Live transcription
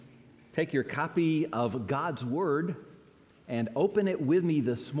Take your copy of God's Word and open it with me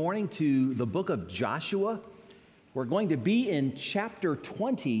this morning to the book of Joshua. We're going to be in chapter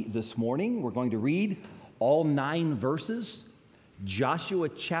 20 this morning. We're going to read all 9 verses. Joshua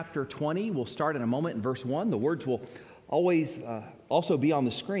chapter 20. We'll start in a moment in verse 1. The words will always also be on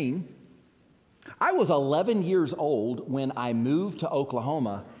the screen. I was 11 years old when I moved to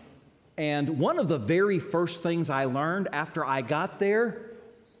Oklahoma, and one of the very first things I learned after I got there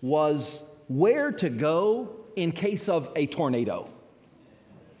was where to go in case of a tornado.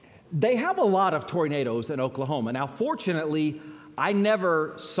 They have a lot of tornadoes in Oklahoma. Now, fortunately, I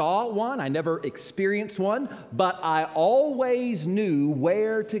never saw one, I never experienced one, but I always knew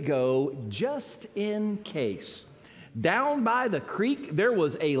where to go just in case. Down by the creek, there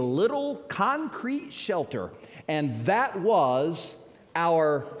was a little concrete shelter, and that was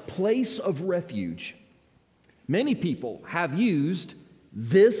our place of refuge. Many people have used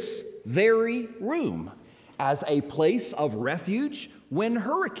this very room as a place of refuge when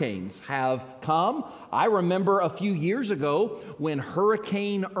hurricanes have come. I remember a few years ago when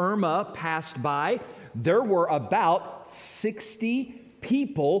Hurricane Irma passed by, there were about 60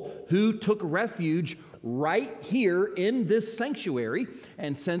 people who took refuge right here in this sanctuary.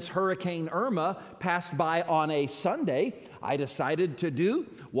 And since Hurricane Irma passed by on a Sunday, I decided to do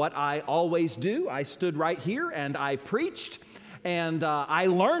what I always do. I stood right here and I preached. And I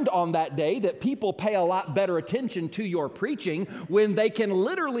learned on that day that people pay a lot better attention to your preaching when they can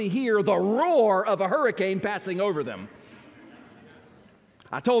literally hear the roar of a hurricane passing over them.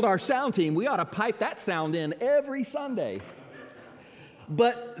 I told our sound team we ought to pipe that sound in every Sunday.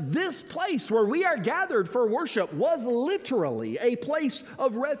 But this place where we are gathered for worship was literally a place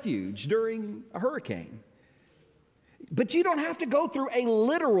of refuge during a hurricane. But you don't have to go through a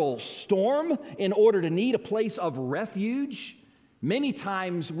literal storm in order to need a place of refuge. Many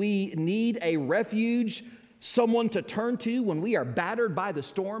times we need a refuge, someone to turn to when we are battered by the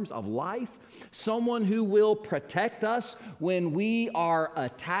storms of life, someone who will protect us when we are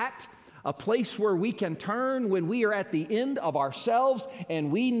attacked, a place where we can turn when we are at the end of ourselves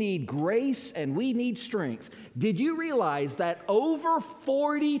and we need grace and we need strength. Did you realize that over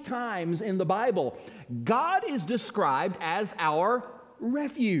 40 times in the Bible, God is described as our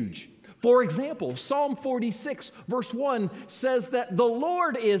refuge? For example, Psalm 46, verse 1 says that the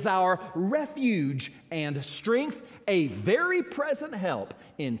Lord is our refuge and strength, a very present help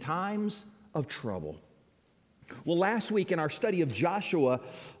in times of trouble. Well, last week in our study of Joshua,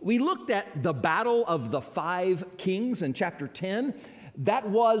 we looked at the battle of the 5 kings in chapter 10. That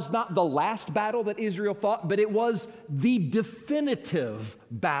was not the last battle that Israel fought, but it was the definitive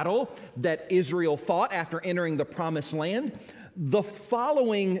battle that Israel fought after entering the promised land. The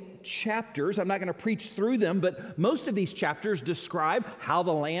following chapters, I'm not going to preach through them, but most of these chapters describe how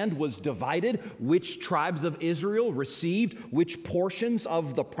the land was divided, which tribes of Israel received which portions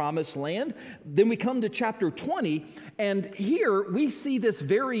of the promised land. Then we come to chapter 20, and here we see this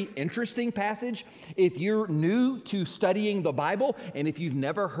very interesting passage. If you're new to studying the Bible, and if you've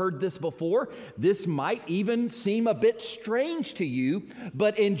never heard this before, this might even seem a bit strange to you,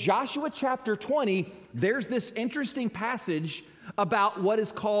 but in Joshua chapter 20, there's this interesting passage about what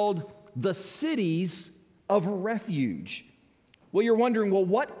is called the cities of refuge. Well, you're wondering, well,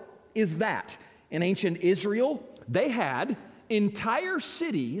 what is that? In ancient Israel, they had entire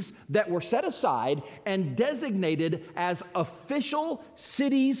cities that were set aside and designated as official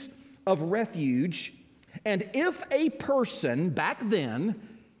cities of refuge. And if a person back then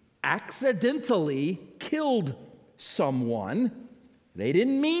accidentally killed someone, they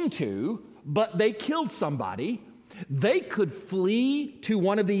didn't mean to, but they killed somebody, they could flee to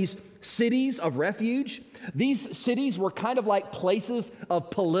one of these cities of refuge. These cities were kind of like places of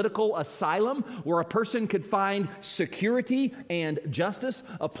political asylum where a person could find security and justice,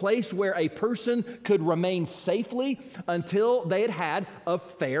 a place where a person could remain safely until they had had a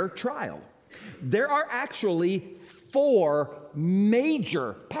fair trial. There are actually 4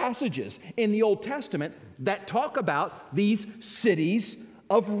 major passages in the Old Testament that talk about these cities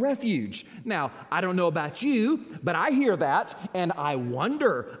of refuge. Now, I don't know about you, but I hear that and I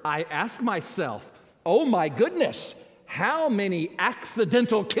wonder, I ask myself, oh my goodness, how many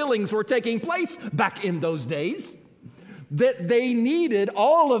accidental killings were taking place back in those days that they needed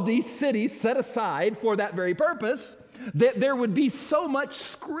all of these cities set aside for that very purpose, that there would be so much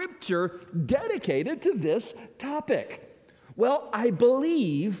scripture dedicated to this topic. Well, I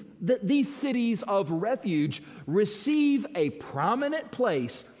believe that these cities of refuge receive a prominent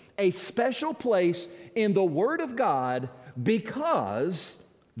place, a special place in the Word of God because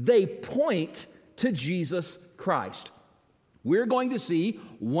they point to Jesus Christ. We're going to see,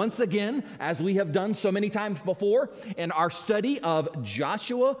 once again, as we have done so many times before, in our study of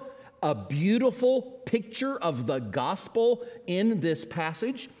Joshua, a beautiful picture of the gospel in this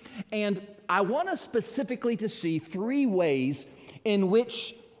passage. And I want us specifically to see three ways in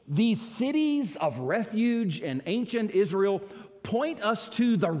which these cities of refuge in ancient Israel point us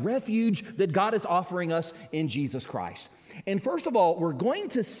to the refuge that God is offering us in Jesus Christ. And first of all, we're going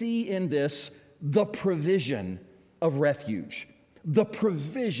to see in this the provision of refuge. The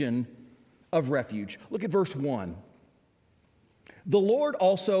provision of refuge. Look at verse 1. The Lord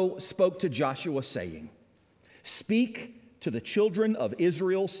also spoke to Joshua, saying, "Speak to the children of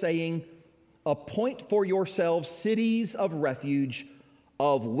Israel, saying, appoint for yourselves cities of refuge,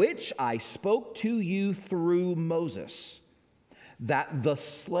 of which I spoke to you through Moses, that the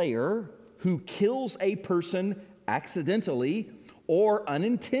slayer who kills a person accidentally or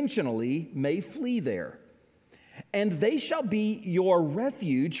unintentionally may flee there. And they shall be your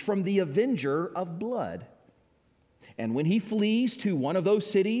refuge from the avenger of blood. And when he flees to one of those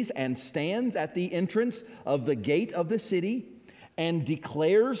cities and stands at the entrance of the gate of the city and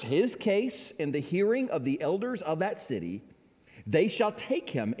declares his case in the hearing of the elders of that city, they shall take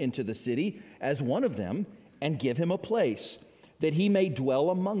him into the city as one of them and give him a place, that he may dwell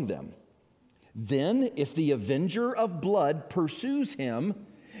among them. Then, if the avenger of blood pursues him,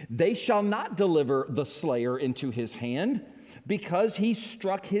 they shall not deliver the slayer into his hand, because he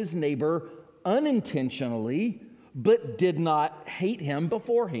struck his neighbor unintentionally, but did not hate him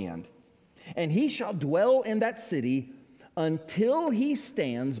beforehand. And he shall dwell in that city until he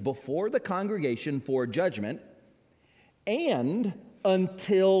stands before the congregation for judgment, and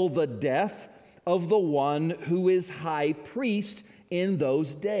until the death of the one who is high priest in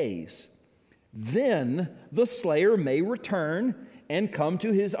those days. Then the slayer may return and come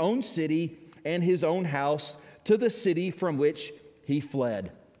to his own city and his own house, to the city from which he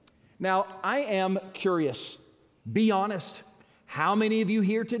fled." Now, I am curious, be honest, how many of you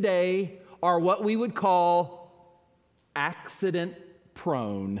here today are what we would call accident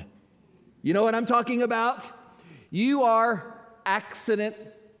prone? You know what I'm talking about? You are accident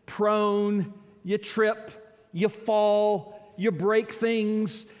prone. You trip, you fall, you break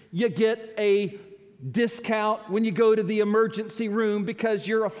things, you get a discount when you go to the emergency room because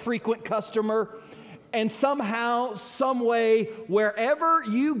you're a frequent customer. And somehow, some way, wherever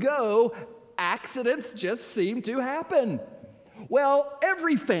you go, accidents just seem to happen. Well,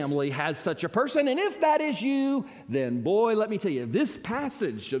 every family has such a person, and if that is you, then boy, let me tell you, this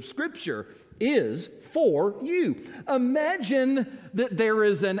passage of Scripture is for you. Imagine that there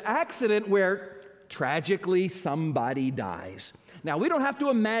is an accident where tragically somebody dies. Now, we don't have to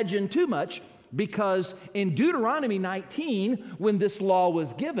imagine too much, because in Deuteronomy 19, when this law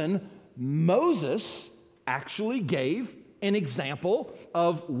was given, Moses actually gave an example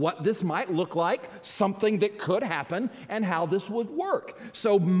of what this might look like, something that could happen, and how this would work.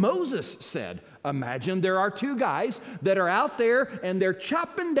 So Moses said, imagine there are two guys that are out there and they're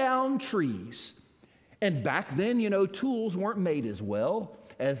chopping down trees. And back then, tools weren't made as well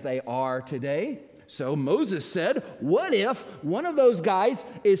as they are today. So Moses said, what if one of those guys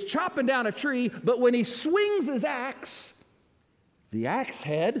is chopping down a tree, but when he swings his axe, the axe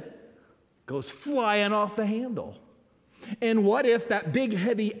head goes flying off the handle? And what if that big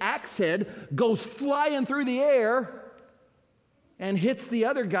heavy axe head goes flying through the air and hits the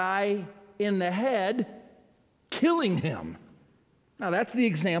other guy in the head, killing him? Now that's the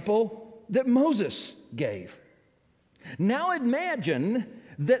example that Moses gave. Now imagine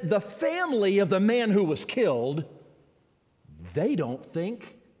that the family of the man who was killed, they don't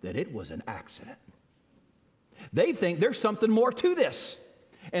think that it was an accident. They think there's something more to this.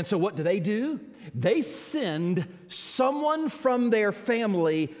 And so what do? They send someone from their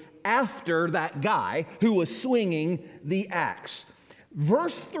family after that guy who was swinging the axe.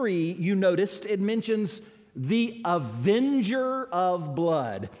 Verse 3, you noticed, it mentions the avenger of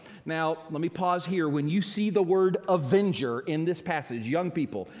blood. Now, let me pause here. When you see the word avenger in this passage, young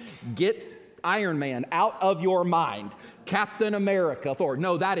people, get Iron Man out of your mind. Captain America, Thor.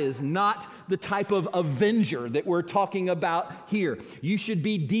 No, that is not the type of avenger that we're talking about here. You should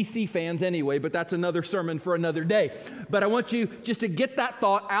be DC fans anyway, but that's another sermon for another day. But I want you just to get that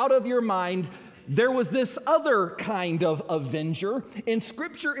thought out of your mind. There was this other kind of avenger. In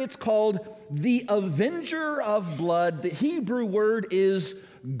Scripture, it's called the avenger of blood. The Hebrew word is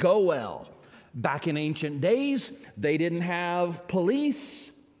goel. Back in ancient days, they didn't have police.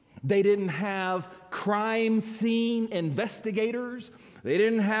 They didn't have crime scene investigators. They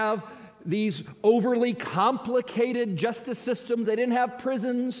didn't have these overly complicated justice systems. They didn't have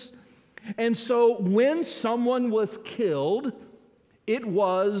prisons. And so when someone was killed, it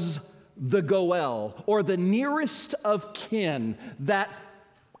was the Goel, or the nearest of kin, that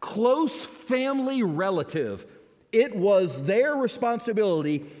close family relative. It was their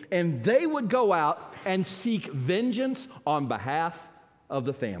responsibility, and they would go out and seek vengeance on behalf of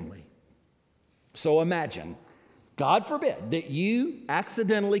the family. So imagine, God forbid, that you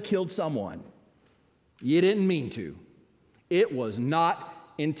accidentally killed someone. You didn't mean to. It was not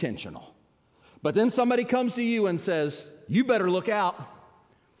intentional. But then somebody comes to you and says, you better look out,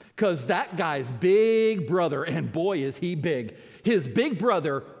 because that guy's big brother, and boy is he big, his big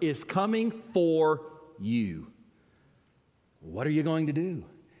brother is coming for you. What are you going to do?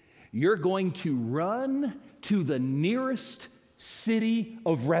 You're going to run to the nearest city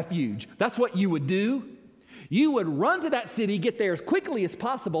of refuge. That's what you would do. You would run to that city, get there as quickly as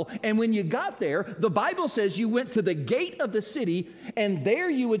possible, and when you got there, the Bible says you went to the gate of the city, and there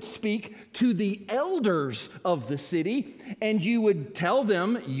you would speak to the elders of the city, and you would tell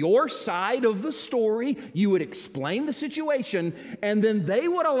them your side of the story. You would explain the situation, and then they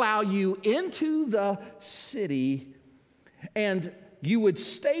would allow you into the city, and you would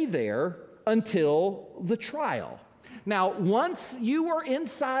stay there until the trial. Now, once you were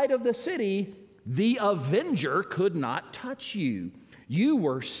inside of the city, the avenger could not touch you. You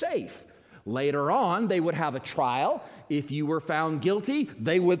were safe. Later on, they would have a trial. If you were found guilty,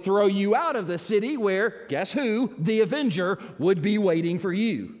 they would throw you out of the city where, guess who? The avenger would be waiting for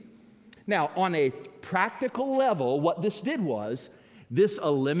you. Now, on a practical level, what this did was, this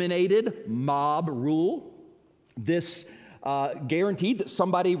eliminated mob rule. This guaranteed that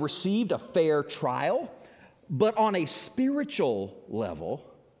somebody received a fair trial. But on a spiritual level,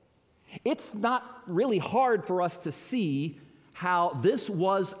 it's not really hard for us to see how this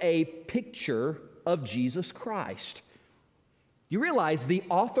was a picture of Jesus Christ. You realize the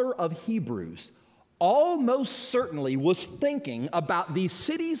author of Hebrews almost certainly was thinking about these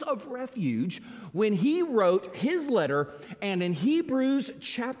cities of refuge when he wrote his letter, and in Hebrews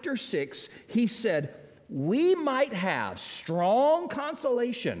chapter 6, he said, we might have strong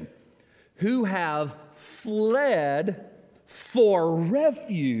consolation who have fled for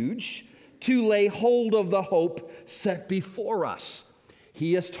refuge to lay hold of the hope set before us.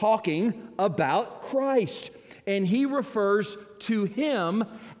 He is talking about Christ, and he refers to him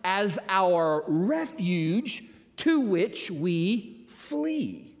as our refuge to which we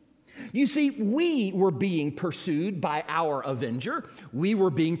flee. You see, we were being pursued by our avenger. We were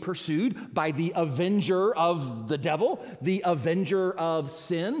being pursued by the avenger of the devil, the avenger of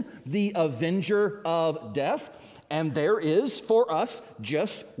sin, the avenger of death. And there is for us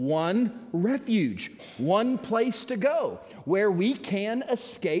just one refuge, one place to go where we can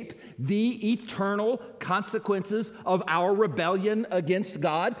escape the eternal consequences of our rebellion against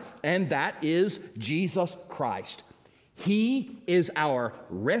God, and that is Jesus Christ. He is our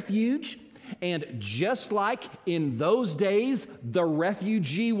refuge, and just like in those days, the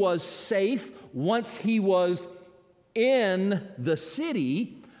refugee was safe once he was in the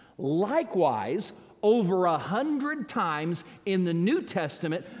city, likewise, over 100 times in the New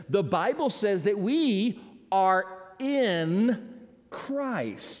Testament, the Bible says that we are in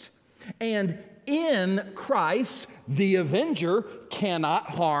Christ. And in Christ, the avenger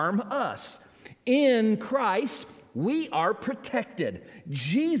cannot harm us. In Christ, we are protected.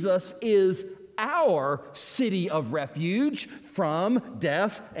 Jesus is our city of refuge from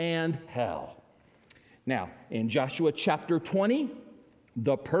death and hell. Now, in Joshua chapter 20,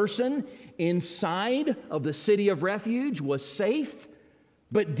 the person inside of the city of refuge was safe.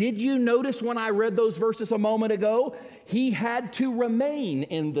 But did you notice when I read those verses a moment ago? He had to remain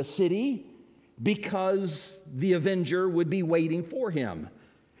in the city because the avenger would be waiting for him.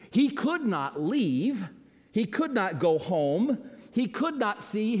 He could not leave. He could not go home. He could not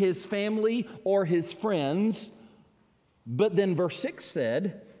see his family or his friends. But then verse 6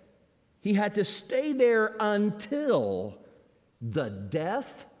 said he had to stay there until the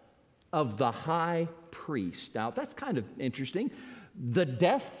death of the high priest. Now, that's kind of interesting. The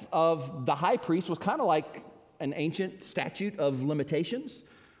death of the high priest was kind of like an ancient statute of limitations.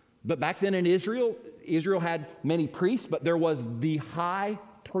 But back then in Israel had many priests, but there was the high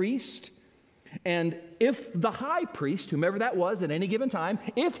priest. And if the high priest, whomever that was at any given time,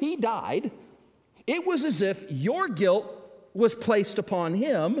 if he died, it was as if your guilt was placed upon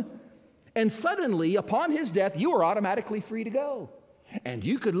him, and suddenly, upon his death, you were automatically free to go. And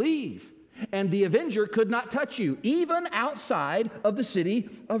you could leave. And the avenger could not touch you, even outside of the city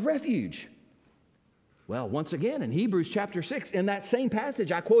of refuge. Well, once again, in Hebrews chapter 6, in that same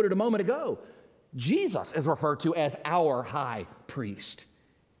passage I quoted a moment ago, Jesus is referred to as our high priest.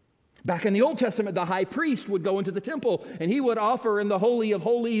 Back in the Old Testament, the high priest would go into the temple and he would offer in the Holy of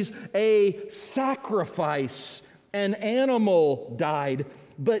Holies a sacrifice. An animal died.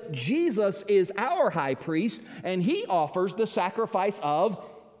 But Jesus is our high priest and he offers the sacrifice of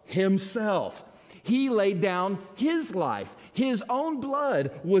himself. He laid down his life. His own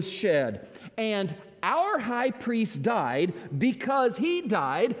blood was shed. And our high priest died. Because he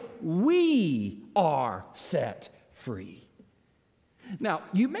died, we are set free. Now,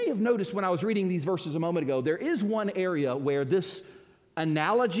 you may have noticed when I was reading these verses a moment ago, there is one area where this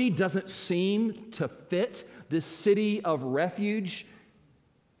analogy doesn't seem to fit, this city of refuge.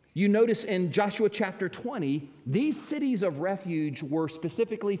 You notice in Joshua chapter 20, these cities of refuge were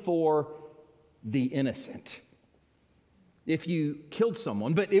specifically for the innocent. If you killed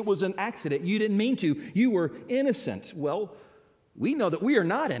someone, but it was an accident, you didn't mean to, you were innocent. Well, we know that we are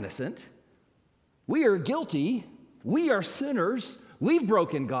not innocent. We are guilty. We are sinners. We've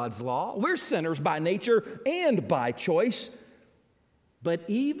broken God's law. We're sinners by nature and by choice. But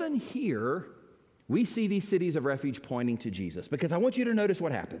even here, we see these cities of refuge pointing to Jesus. Because I want you to notice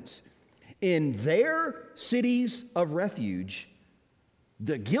what happens. In their cities of refuge,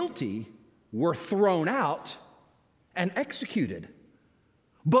 the guilty were thrown out and executed.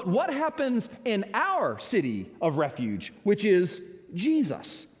 But what happens in our city of refuge, which is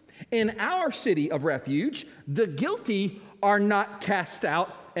Jesus? In our city of refuge, the guilty are not cast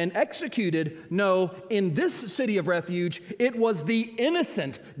out and executed. No, in this city of refuge, it was the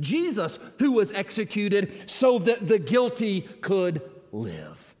innocent, Jesus, who was executed so that the guilty could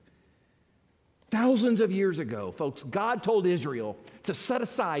live. Thousands of years ago, folks, God told Israel to set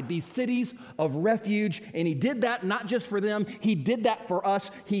aside these cities of refuge, and he did that not just for them, he did that for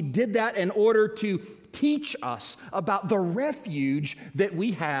us. He did that in order to teach us about the refuge that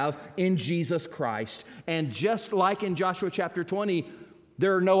we have in Jesus Christ. And just like in Joshua chapter 20,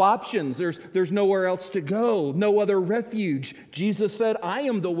 there are no options. There's nowhere else to go, no other refuge. Jesus said, I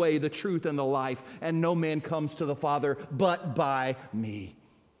am the way, the truth, and the life, and no man comes to the Father but by me.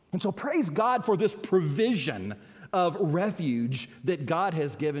 And so praise God for this provision of refuge that God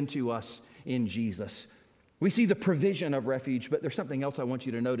has given to us in Jesus. We see the provision of refuge, but there's something else I want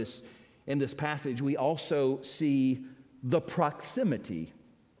you to notice in this passage. We also see the proximity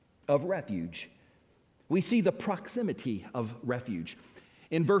of refuge. We see the proximity of refuge.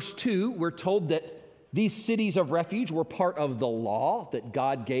 In verse 2, we're told that these cities of refuge were part of the law, that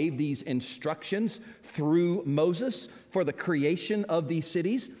God gave these instructions through Moses for the creation of these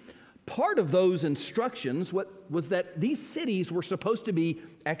cities. Part of those instructions was that these cities were supposed to be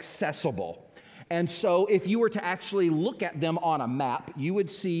accessible. And so if you were to actually look at them on a map, you would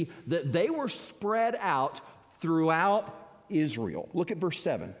see that they were spread out throughout Israel. Look at verse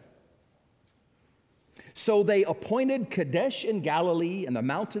 7. So they appointed Kadesh in Galilee and the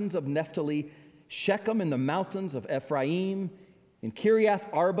mountains of Naphtali, Shechem in the mountains of Ephraim, in Kiriath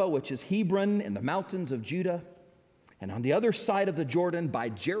Arba, which is Hebron, in the mountains of Judah. And on the other side of the Jordan, by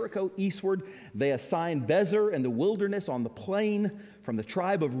Jericho eastward, they assigned Bezer in the wilderness on the plain from the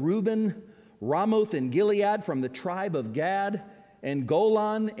tribe of Reuben, Ramoth in Gilead from the tribe of Gad, and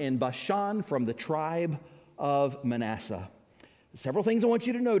Golan in Bashan from the tribe of Manasseh. Several things I want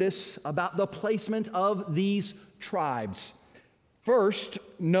you to notice about the placement of these tribes. First,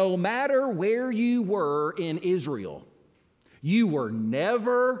 no matter where you were in Israel, you were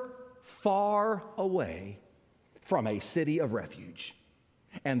never far away from a city of refuge.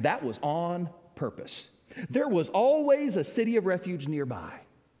 And that was on purpose. There was always a city of refuge nearby.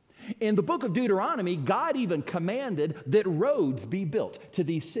 In the book of Deuteronomy, God even commanded that roads be built to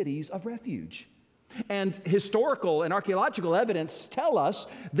these cities of refuge. And historical and archaeological evidence tell us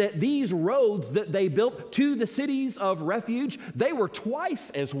that these roads that they built to the cities of refuge, they were twice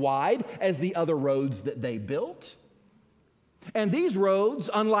as wide as the other roads that they built. And these roads,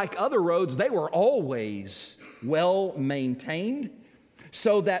 unlike other roads, they were always well maintained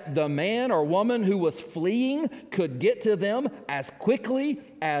so that the man or woman who was fleeing could get to them as quickly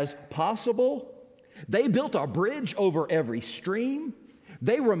as possible. They built a bridge over every stream.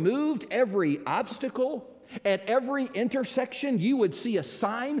 They removed every obstacle. At every intersection, you would see a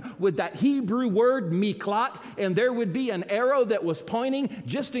sign with that Hebrew word, miklat, and there would be an arrow that was pointing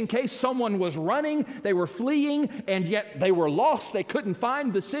just in case someone was running, they were fleeing, and yet they were lost. They couldn't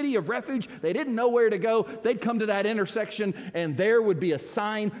find the city of refuge. They didn't know where to go. They'd come to that intersection, and there would be a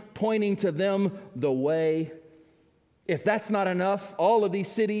sign pointing to them the way. If that's not enough, all of these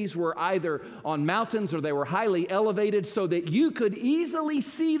cities were either on mountains or they were highly elevated so that you could easily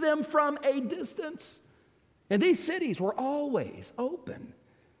see them from a distance. And these cities were always open.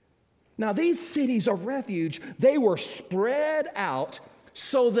 Now, these cities of refuge, they were spread out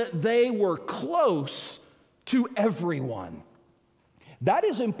so that they were close to everyone. That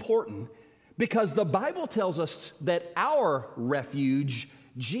is important because the Bible tells us that our refuge,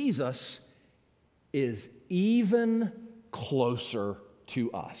 Jesus, is even closer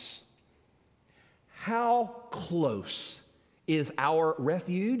to us. How close is our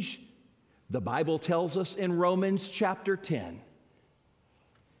refuge? The Bible tells us in Romans chapter 10.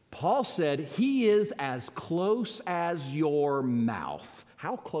 Paul said, he is as close as your mouth.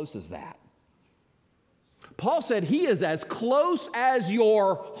 How close is that? Paul said, he is as close as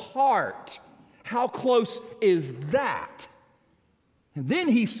your heart. How close is that? And then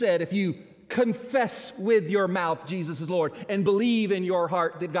he said, if you confess with your mouth Jesus is Lord and believe in your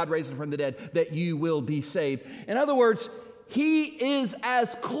heart that God raised him from the dead, that you will be saved. In other words, he is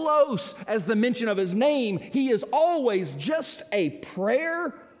as close as the mention of his name. He is always just a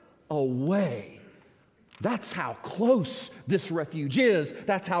prayer away. That's how close this refuge is.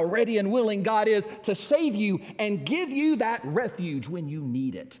 That's how ready and willing God is to save you and give you that refuge when you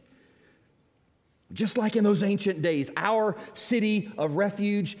need it. Just like in those ancient days, our city of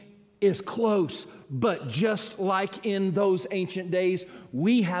refuge is close. But just like in those ancient days,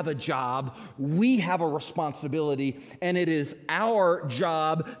 we have a job, we have a responsibility, and it is our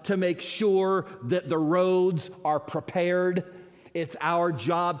job to make sure that the roads are prepared. It's our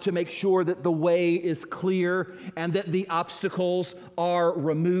job to make sure that the way is clear and that the obstacles are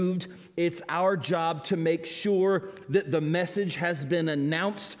removed. It's our job to make sure that the message has been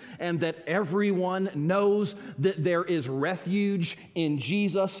announced and that everyone knows that there is refuge in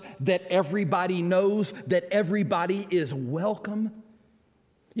Jesus, that everybody knows that everybody is welcome.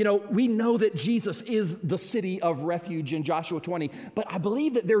 You know, we know that Jesus is the city of refuge in Joshua 20, but I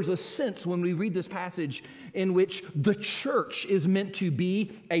believe that there's a sense when we read this passage in which the church is meant to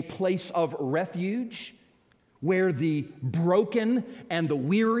be a place of refuge where the broken and the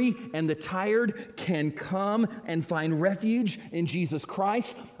weary and the tired can come and find refuge in Jesus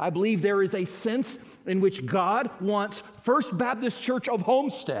Christ. I believe there is a sense in which God wants First Baptist Church of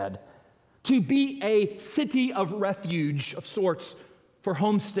Homestead to be a city of refuge of sorts for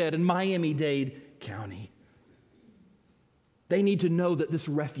Homestead and Miami-Dade County. They need to know that this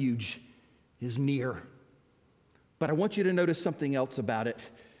refuge is near. But I want you to notice something else about it.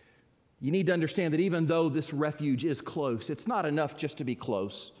 You need to understand that even though this refuge is close, it's not enough just to be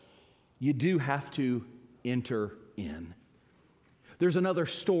close. You do have to enter in. There's another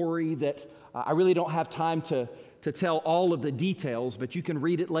story that I really don't have time to tell all of the details, but you can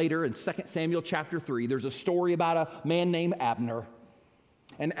read it later in 2 Samuel chapter 3. There's a story about a man named Abner.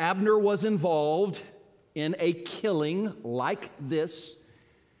 And Abner was involved in a killing like this.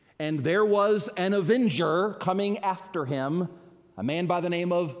 And there was an avenger coming after him, a man by the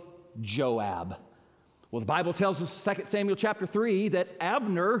name of Joab. Well, the Bible tells us, 2 Samuel chapter 3, that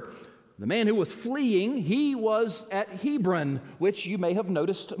Abner, the man who was fleeing, he was at Hebron, which you may have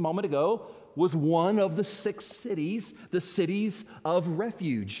noticed a moment ago, was one of the 6 cities, the cities of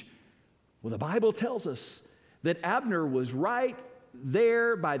refuge. Well, the Bible tells us that Abner was right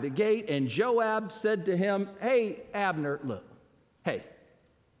there by the gate, and Joab said to him, "Hey, Abner, look, hey,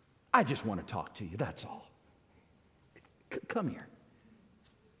 I just want to talk to you, that's all. Come here."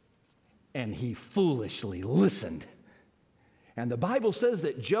 And he foolishly listened. And the Bible says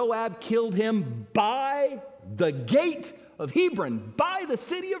that Joab killed him by the gate of Hebron, by the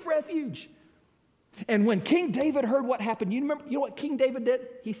city of refuge. And when King David heard what happened, you know what King David did?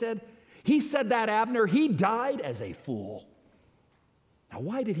 He said that Abner, he died as a fool. Now,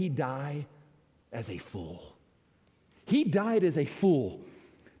 why did he die as a fool? He died as a fool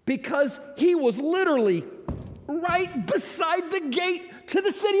because he was literally right beside the gate to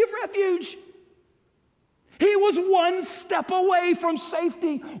the city of refuge. He was one step away from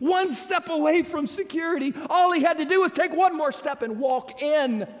safety, one step away from security. All he had to do was take one more step and walk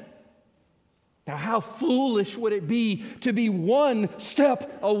in. Now, how foolish would it be to be one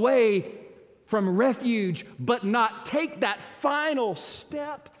step away from refuge, but not take that final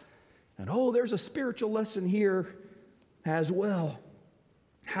step? And there's a spiritual lesson here as well.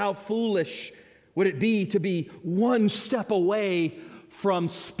 How foolish would it be to be one step away from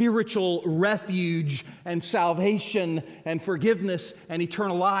spiritual refuge and salvation and forgiveness and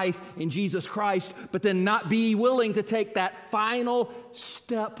eternal life in Jesus Christ, but then not be willing to take that final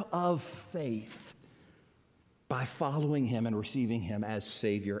step of faith by following Him and receiving Him as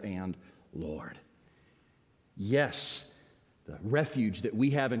Savior and Lord. Yes, the refuge that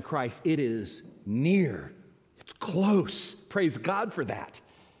we have in Christ, it is near. It's close. Praise God for that.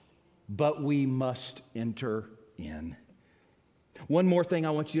 But we must enter in. One more thing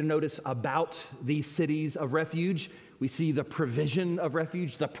I want you to notice about these cities of refuge. We see the provision of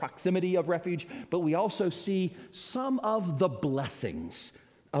refuge, the proximity of refuge, but we also see some of the blessings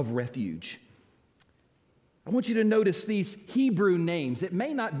of refuge. I want you to notice these Hebrew names. It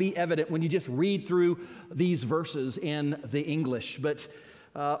may not be evident when you just read through these verses in the English, but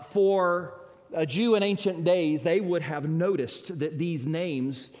for a Jew in ancient days, they would have noticed that these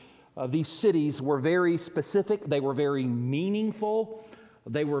names of these cities were very specific. They were very meaningful.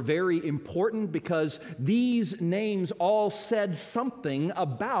 They were very important because these names all said something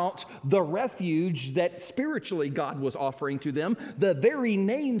about the refuge that spiritually God was offering to them. The very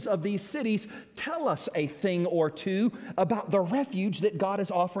names of these cities tell us a thing or two about the refuge that God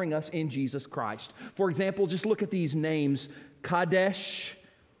is offering us in Jesus Christ. For example, just look at these names. Kadesh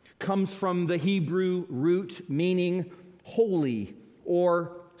comes from the Hebrew root meaning holy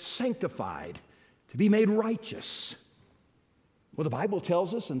or sanctified, to be made righteous. Well, the Bible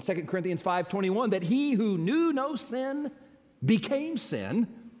tells us in 2 Corinthians 5:21 that he who knew no sin became sin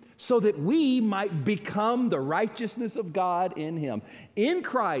so that we might become the righteousness of God in him. In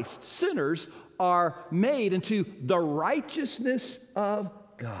Christ, sinners are made into the righteousness of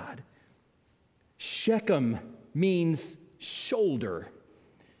God. Shechem means shoulder.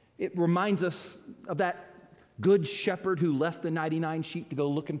 It reminds us of that good shepherd who left the 99 sheep to go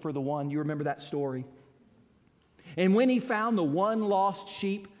looking for the one. You remember that story? And when he found the one lost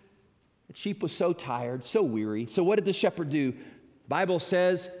sheep, the sheep was so tired, so weary. So what did the shepherd do? The Bible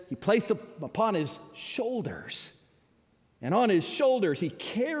says he placed upon his shoulders. And on his shoulders, he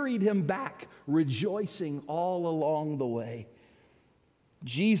carried him back, rejoicing all along the way.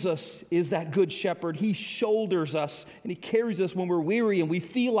 Jesus is that good shepherd. He shoulders us and he carries us when we're weary and we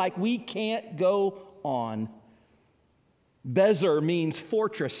feel like we can't go on. Bezer means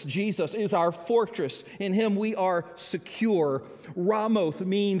fortress. Jesus is our fortress. In him we are secure. Ramoth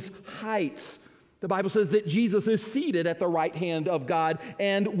means heights. The Bible says that Jesus is seated at the right hand of God,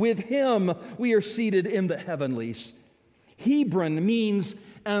 and with him we are seated in the heavenlies. Hebron means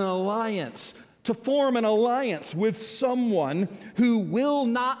an alliance, to form an alliance with someone who will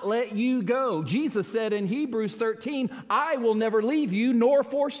not let you go. Jesus said in Hebrews 13, I will never leave you nor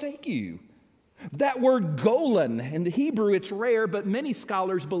forsake you. That word Golan, in the Hebrew it's rare, but many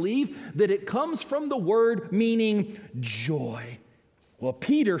scholars believe that it comes from the word meaning joy. Well,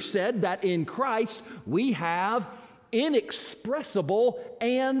 Peter said that in Christ we have inexpressible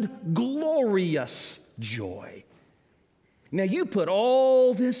and glorious joy. Now you put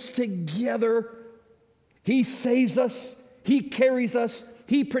all this together. He saves us, he carries us,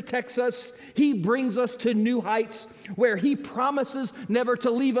 he protects us, he brings us to new heights where he promises never to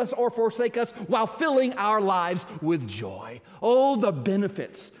leave us or forsake us while filling our lives with joy. Oh, the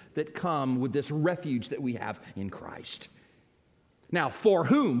benefits that come with this refuge that we have in Christ. Now, for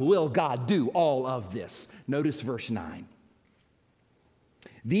whom will God do all of this? Notice verse 9.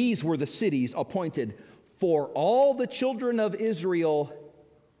 These were the cities appointed for all the children of Israel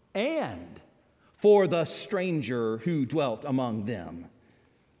and for the stranger who dwelt among them,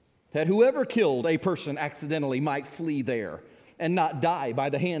 that whoever killed a person accidentally might flee there and not die by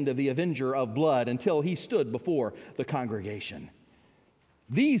the hand of the avenger of blood until he stood before the congregation.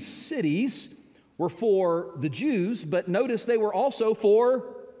 These cities were for the Jews, but notice they were also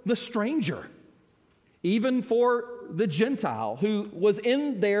for the stranger, even for the Gentile who was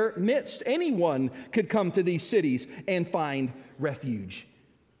in their midst. Anyone could come to these cities and find refuge.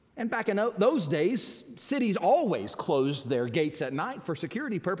 And back in those days, cities always closed their gates at night for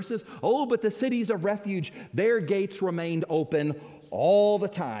security purposes. Oh, but the cities of refuge, their gates remained open all the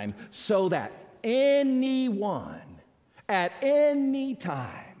time so that anyone at any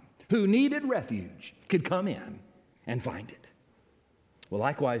time who needed refuge could come in and find it. Well,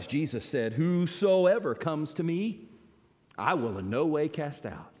 likewise, Jesus said, whosoever comes to me, I will in no way cast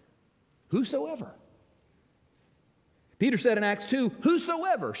out. Whosoever. Peter said in Acts 2,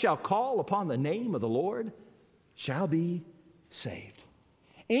 whosoever shall call upon the name of the Lord shall be saved.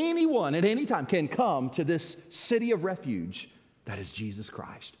 Anyone at any time can come to this city of refuge that is Jesus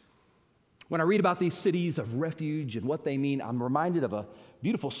Christ. When I read about these cities of refuge and what they mean, I'm reminded of a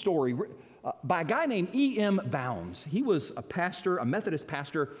beautiful story by a guy named E.M. Bounds. He was a pastor, a Methodist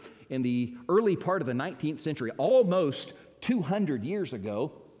pastor in the early part of the 19th century, almost 200 years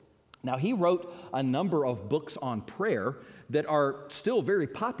ago. Now, he wrote a number of books on prayer that are still very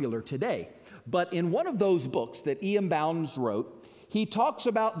popular today. But in one of those books that E.M. Bounds wrote, he talks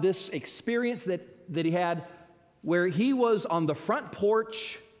about this experience that he had where he was on the front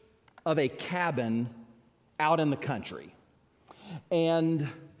porch of a cabin out in the country. And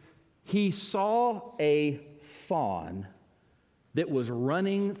he saw a fawn that was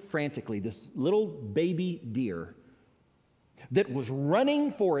running frantically, this little baby deer that was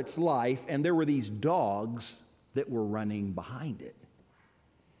running for its life, and there were these dogs that were running behind it.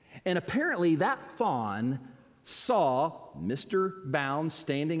 And apparently that fawn saw Mr. Bounds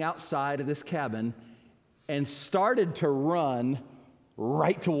standing outside of this cabin and started to run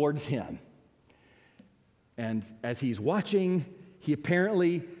right towards him. And as he's watching, he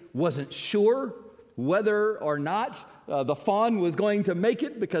apparently wasn't sure whether or not the fawn was going to make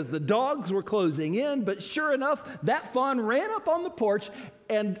it because the dogs were closing in. But sure enough, that fawn ran up on the porch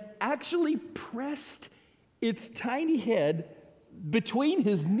and actually pressed its tiny head between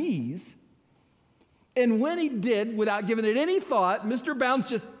his knees. And when he did, without giving it any thought, Mr. Bounds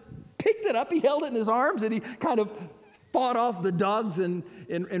just picked it up. He held it in his arms and he kind of fought off the dogs and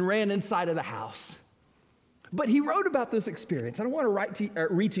ran inside of the house. But he wrote about this experience, and I want to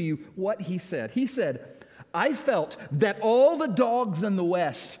read to you what he said. He said, "I felt that all the dogs in the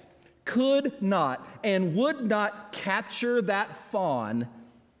West could not and would not capture that fawn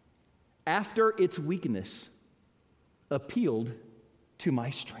after its weakness appealed to my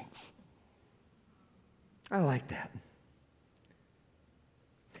strength." I like that.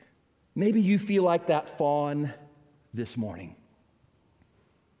 Maybe you feel like that fawn this morning.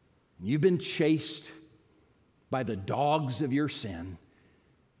 You've been chased by the dogs of your sin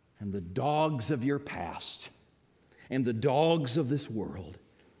and the dogs of your past and the dogs of this world,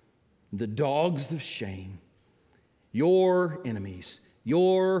 the dogs of shame, your enemies,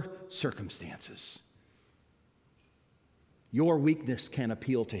 your circumstances. Your weakness can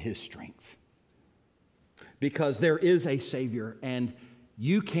appeal to his strength because there is a Savior and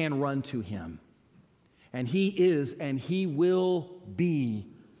you can run to him. And he is and he will be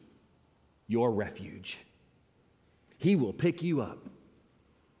your refuge. He will pick you up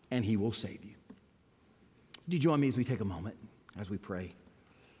and he will save you. Would you join me as we take a moment, as we pray?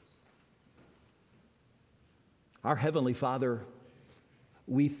 Our Heavenly Father,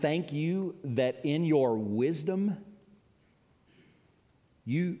 we thank you that in your wisdom,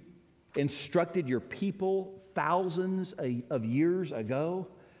 you instructed your people thousands of years ago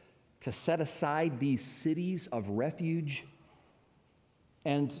to set aside these cities of refuge.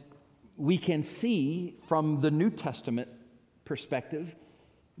 And we can see from the New Testament perspective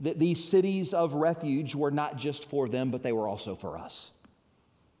that these cities of refuge were not just for them, but they were also for us.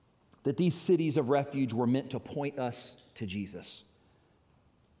 That these cities of refuge were meant to point us to Jesus.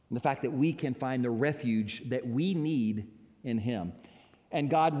 And the fact that we can find the refuge that we need in him. And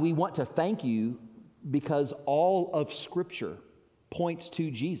God, we want to thank you because all of Scripture points to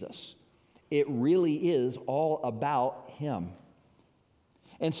Jesus. It really is all about him.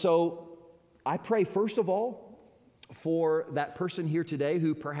 And so I pray, first of all, for that person here today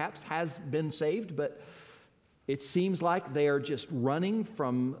who perhaps has been saved, but it seems like they are just running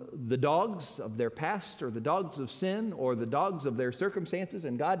from the dogs of their past or the dogs of sin or the dogs of their circumstances.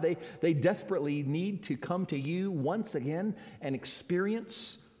 And God, they desperately need to come to you once again and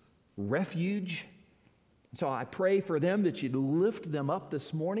experience refuge. So I pray for them that you'd lift them up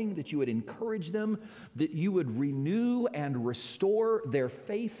this morning, that you would encourage them, that you would renew and restore their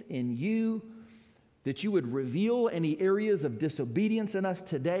faith in you, that you would reveal any areas of disobedience in us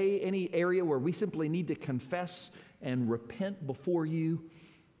today, any area where we simply need to confess and repent before you,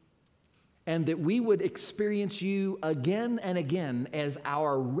 and that we would experience you again and again as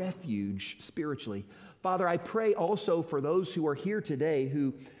our refuge spiritually. Father, I pray also for those who are here today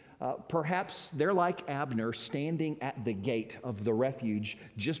who perhaps they're like Abner standing at the gate of the refuge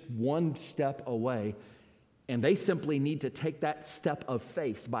just one step away, and they simply need to take that step of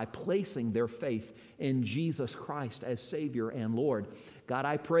faith by placing their faith in Jesus Christ as Savior and Lord. God,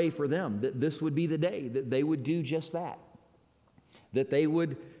 I pray for them that this would be the day that they would do just that they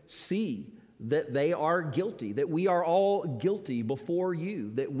would see that they are guilty, that we are all guilty before you,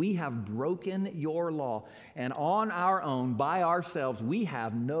 that we have broken your law, and on our own, by ourselves, we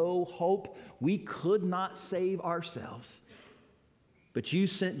have no hope. We could not save ourselves. But you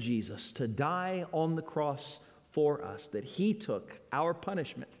sent Jesus to die on the cross for us, that he took our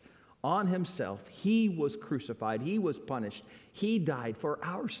punishment on himself. He was crucified. He was punished. He died for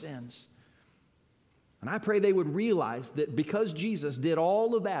our sins. And I pray they would realize that because Jesus did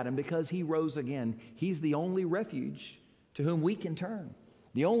all of that and because he rose again, he's the only refuge to whom we can turn,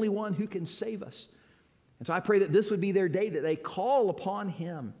 the only one who can save us. And so I pray that this would be their day, that they call upon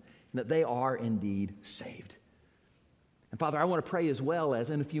him and that they are indeed saved. And Father, I want to pray as well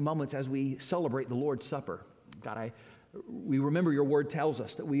as in a few moments as we celebrate the Lord's Supper. God, we remember your word tells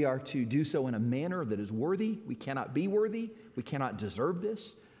us that we are to do so in a manner that is worthy. We cannot be worthy. We cannot deserve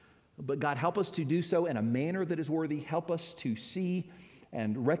this. But God, help us to do so in a manner that is worthy. Help us to see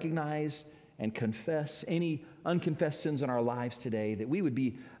and recognize and confess any unconfessed sins in our lives today, that we would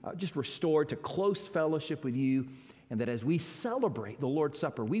be just restored to close fellowship with you, and that as we celebrate the Lord's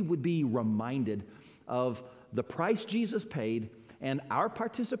Supper, we would be reminded of the price Jesus paid and our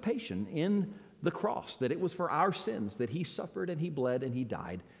participation in the cross, that it was for our sins that he suffered and he bled and he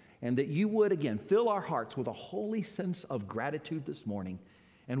died, and that you would again fill our hearts with a holy sense of gratitude this morning.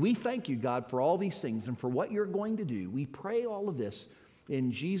 And we thank you, God, for all these things and for what you're going to do. We pray all of this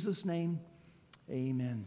in Jesus' name. Amen.